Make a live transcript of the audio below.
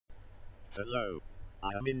Hello,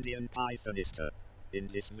 I am Indian Pythonista. In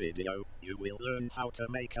this video, you will learn how to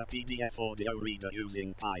make a PDF audio reader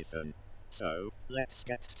using Python. So, let's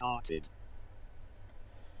get started.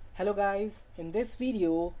 Hello guys, in this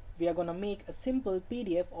video we are gonna make a simple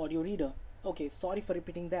PDF audio reader. Okay, sorry for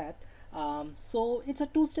repeating that. So it's a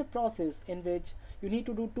two-step process in which you need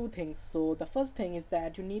to do two things. So the first thing is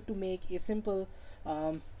that you need to make a simple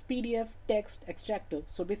PDF text extractor.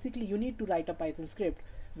 So basically you need to write a Python script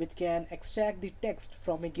which can extract the text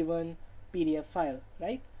from a given PDF file,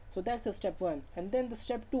 right? So that's the step one. And then the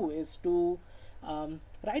step two is to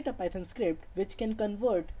write a Python script which can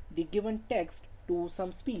convert the given text to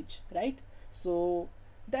some speech, right? So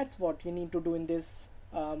that's what we need to do in this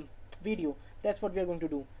video. That's what we are going to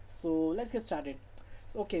do. So let's get started.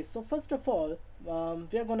 Okay, so first of all,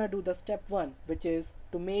 we are gonna do the step one, which is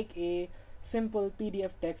to make a simple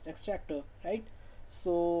PDF text extractor, right?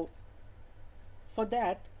 So for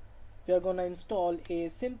that, we are gonna install a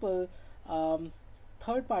simple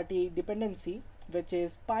third-party dependency, which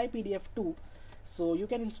is pypdf2. So you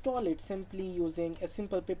can install it simply using a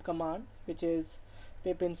simple pip command, which is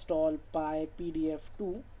pip install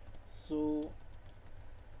pypdf2. So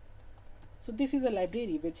this is a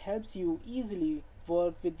library which helps you easily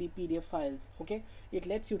work with the PDF files. Okay, it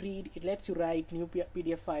lets you read, it lets you write new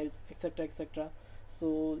PDF files, etc, etc.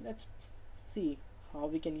 So let's see how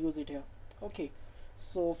we can use it here. Okay,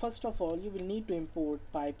 so first of all you will need to import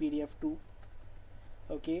pypdf2.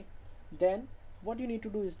 Okay, then what you need to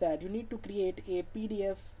do is that you need to create a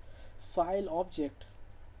PDF file object.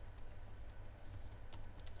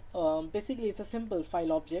 Basically it's a simple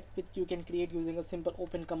file object which you can create using a simple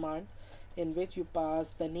open command, in which you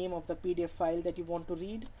pass the name of the PDF file that you want to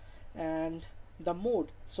read and the mode.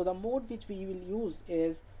 So the mode which we will use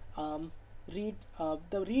is the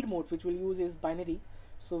read mode which we'll use is binary.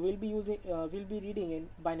 So we'll be reading in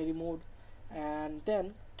binary mode. And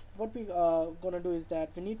then what we gonna do is that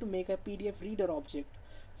we need to make a PDF reader object.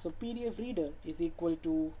 So PDF reader is equal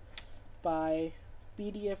to py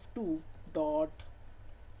pdf2 dot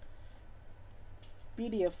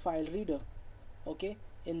PDF file reader, okay,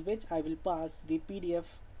 in which I will pass the PDF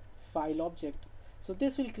file object. So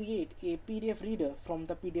this will create a PDF reader from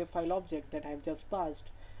the PDF file object that I have just passed.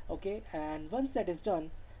 Okay, and once that is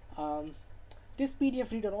done, this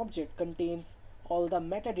PDF reader object contains all the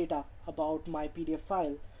metadata about my PDF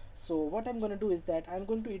file. So what I'm going to do is that I'm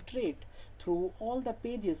going to iterate through all the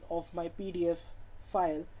pages of my PDF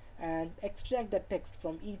file and extract the text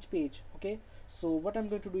from each page. Okay, so what I'm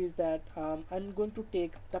going to do is that I'm going to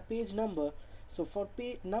take the page number. So for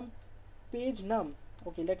page num,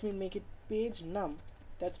 okay, let me make it page num,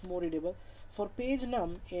 that's more readable. For page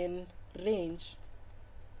num in range,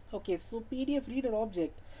 okay, so PDF reader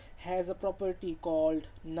object has a property called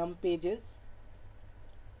num pages,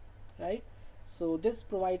 right? So this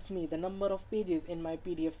provides me the number of pages in my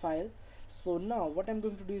PDF file. So now what I'm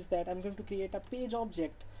going to do is that I'm going to create a page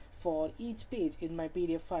object for each page in my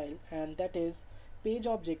PDF file, and that is page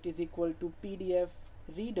object is equal to PDF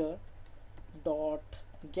reader dot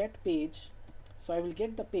get page. So I will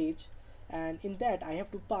get the page, and in that I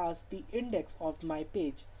have to pass the index of my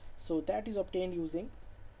page. So that is obtained using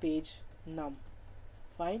page num.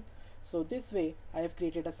 Fine. So this way I have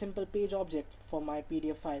created a simple page object for my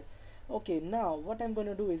PDF file. Okay, now what I'm going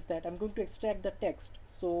to do is that I'm going to extract the text.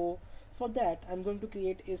 So for that I'm going to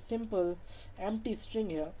create a simple empty string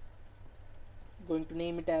here. I'm going to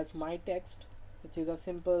name it as my text, which is a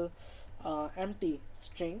simple empty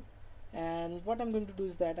string. And what I'm going to do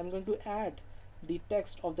is that I'm going to add the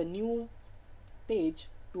text of the new page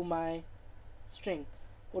to my string,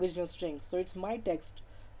 original string. So it's my text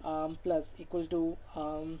plus equal to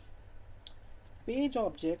page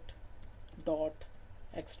object dot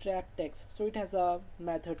extract text. So it has a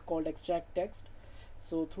method called extract text.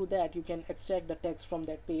 So through that you can extract the text from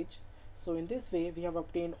that page. So in this way we have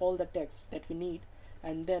obtained all the text that we need.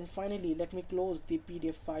 And then finally let me close the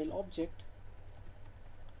PDF file object.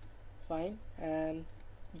 Fine. And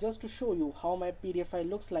just to show you how my PDF file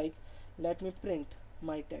looks like, let me print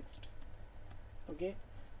my text.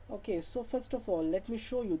 Okay, so first of all let me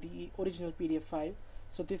show you the original PDF file.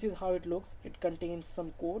 So this is how it looks. It contains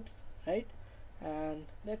some codes, right? And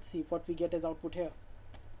let's see what we get as output here.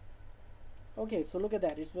 Okay, so look at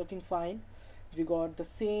that, it's working fine. We got the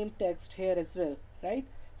same text here as well, right?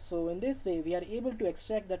 So in this way we are able to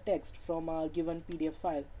extract the text from our given PDF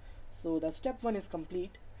file. So the step one is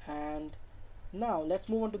complete, and now let's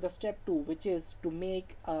move on to the step two, which is to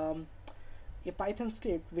make a Python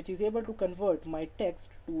script which is able to convert my text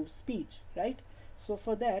to speech, right? So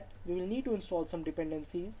for that we will need to install some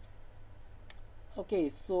dependencies. Okay,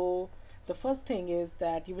 so the first thing is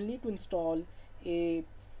that you will need to install a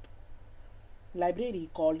library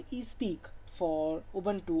called eSpeak for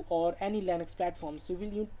Ubuntu or any Linux platform. So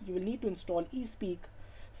you will need to install eSpeak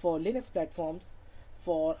for Linux platforms.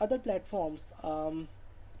 For other platforms,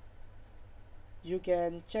 you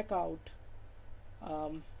can check out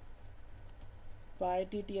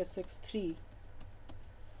PyTTS63.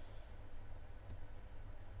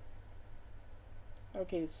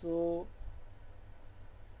 Okay, so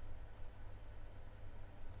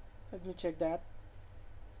let me check that.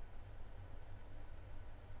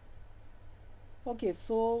 Okay,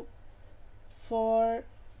 so for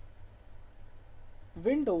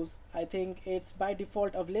Windows, I think it's by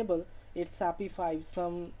default available. It's SAPI 5,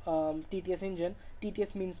 some TTS engine.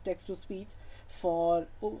 TTS means text to speech. For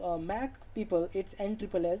Mac people, it's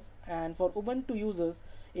NSSS, and for Ubuntu users,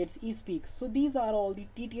 it's eSpeak. So these are all the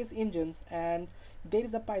TTS engines, and there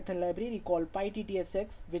is a Python library called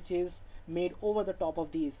PyTTSX, which is made over the top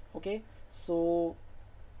of these. Okay, so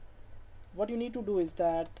what you need to do is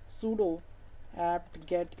that sudo apt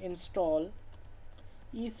get install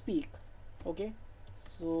eSpeak. Okay,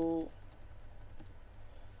 so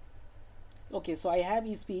I have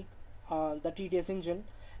eSpeak, the TTS engine,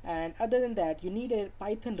 and other than that you need a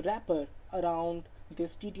Python wrapper around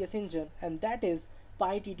this TTS engine, and that is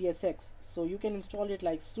PyTTSX. So you can install it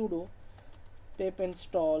like sudo pip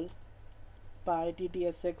install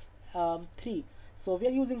PyTTSX 3. So we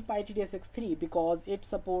are using PyTTSX 3 because it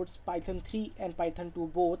supports Python 3 and Python 2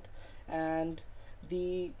 both, and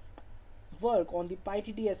the work on the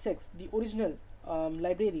PyTTSX, the original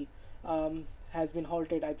library, has been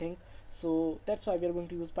halted, I think. So that's why we are going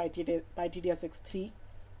to use PyTTSX 3.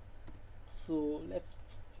 So let's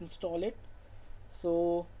install it.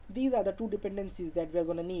 So these are the two dependencies that we are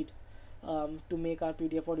going to need to make our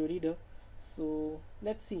PDF audio reader. So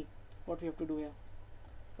let's see what we have to do here.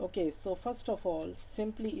 Okay, so first of all,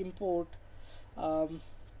 simply import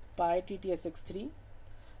PyTTSX3.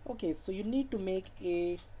 Okay, so you need to make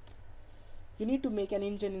an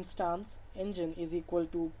engine instance. Engine is equal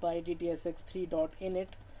to pyttsx3.init.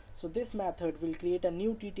 So this method will create a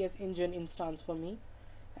new TTS engine instance for me,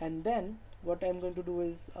 and then what I'm going to do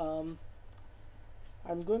is I'm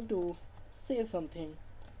going to say something,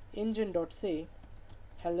 engine.say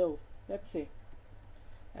hello, let's say,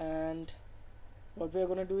 and what we're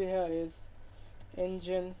going to do here is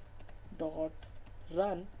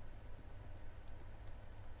engine.run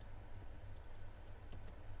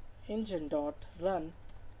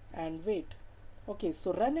and wait. Okay,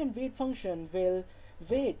 so run and wait function will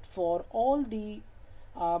wait for all the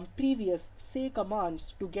previous say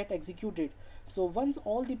commands to get executed. So once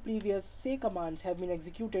all the previous say commands have been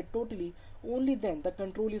executed totally, only then the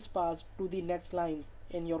control is passed to the next lines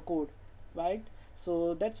in your code, right?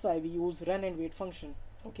 So that's why we use run and wait function.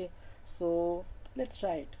 Okay, so let's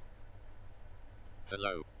try it.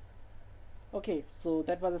 Hello. Okay, so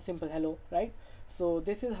that was a simple hello, right? So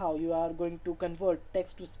this is how you are going to convert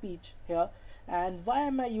text to speech here. And why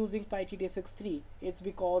am I using PyTTSX3? It's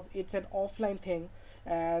because it's an offline thing,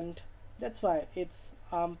 and that's why it's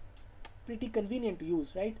pretty convenient to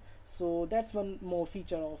use, right? So that's one more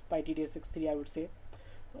feature of PyTTSX3, I would say.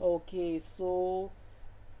 Okay, so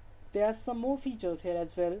there are some more features here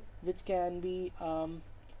as well, which can be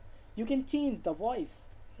you can change the voice.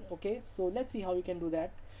 Okay, so let's see how you can do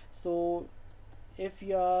that. So if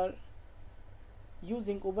you are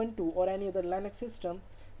using Ubuntu or any other Linux system,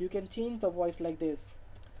 you can change the voice like this: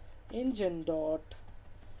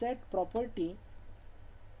 engine.setProperty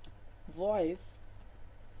voice,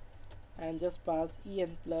 and just pass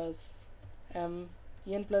en plus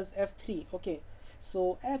f3. Okay,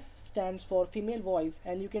 so F stands for female voice,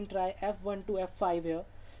 and you can try F1 to F5 here,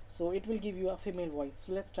 so it will give you a female voice.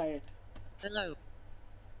 So let's try it. Hello.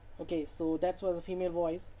 Okay, so that was a female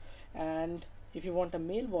voice, and if you want a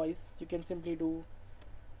male voice, you can simply do,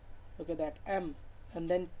 look at that, M, and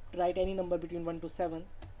then write any number between 1 to 7.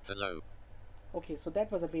 Hello. Okay, so that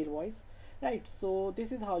was a male voice, right? So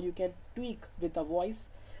this is how you can tweak with the voice,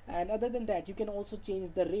 and other than that, you can also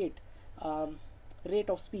change the rate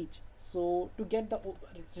of speech. So to get the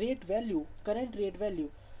rate value, current rate value,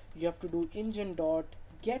 you have to do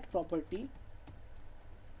engine.getProperty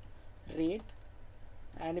rate,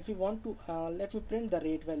 and if you want to let me print the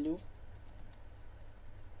rate value.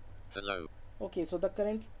 Hello. Okay, so the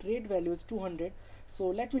current rate value is 200. So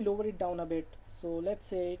let me lower it down a bit. So let's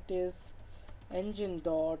say it is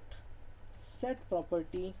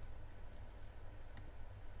engine.setProperty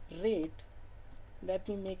rate. Let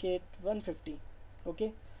me make it 150.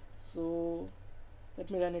 Okay, so let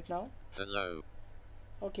me run it now. Hello.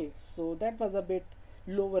 Okay, so that was a bit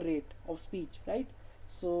lower rate of speech, right?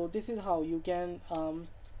 So this is how you can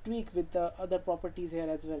tweak with the other properties here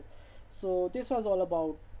as well. So this was all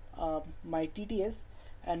about my TTS,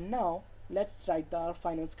 and now let's write our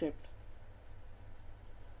final script.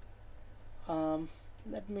 um,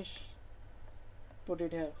 let me put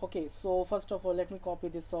it here. Okay, so first of all, let me copy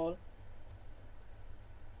this all.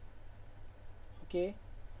 Okay,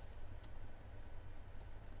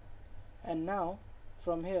 and now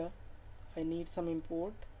from here I need some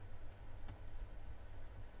import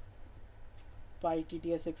by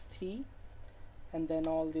ttsx3 and then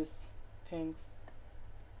all these things.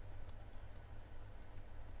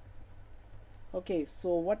 Okay, so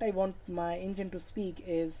what I want my engine to speak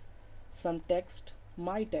is some text,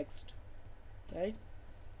 my text, right?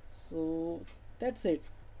 So that's it.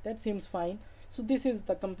 That seems fine. So this is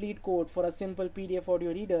the complete code for a simple PDF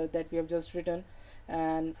audio reader that we have just written,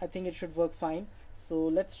 and I think it should work fine. So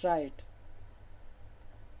let's try it.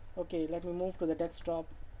 Okay, let me move to the desktop.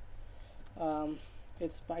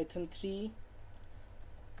 It's Python 3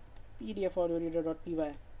 PDF audio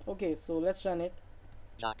reader.py. Okay, so let's run it.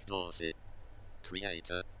 Jack Dorsey,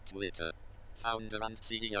 creator, Twitter, founder and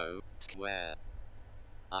CEO, Square.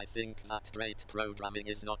 I think that great programming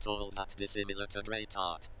is not all that dissimilar to great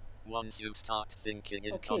art. Once you start thinking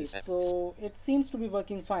in Okay, concepts. so it seems to be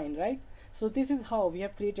working fine, right? So this is how we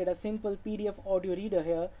have created a simple PDF audio reader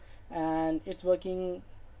here, and it's working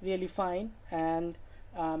really fine. And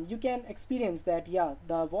you can experience that, yeah,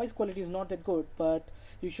 the voice quality is not that good, but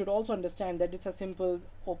you should also understand that it's a simple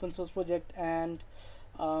open source project, and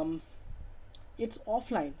it's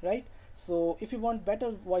offline, right? So if you want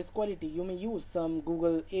better voice quality, you may use some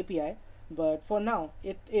Google API, but for now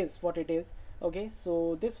it is what it is. Okay,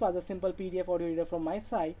 so this was a simple PDF audio reader from my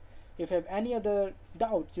side. If you have any other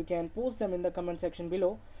doubts, you can post them in the comment section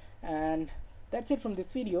below. And that's it from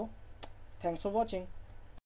this video. Thanks for watching.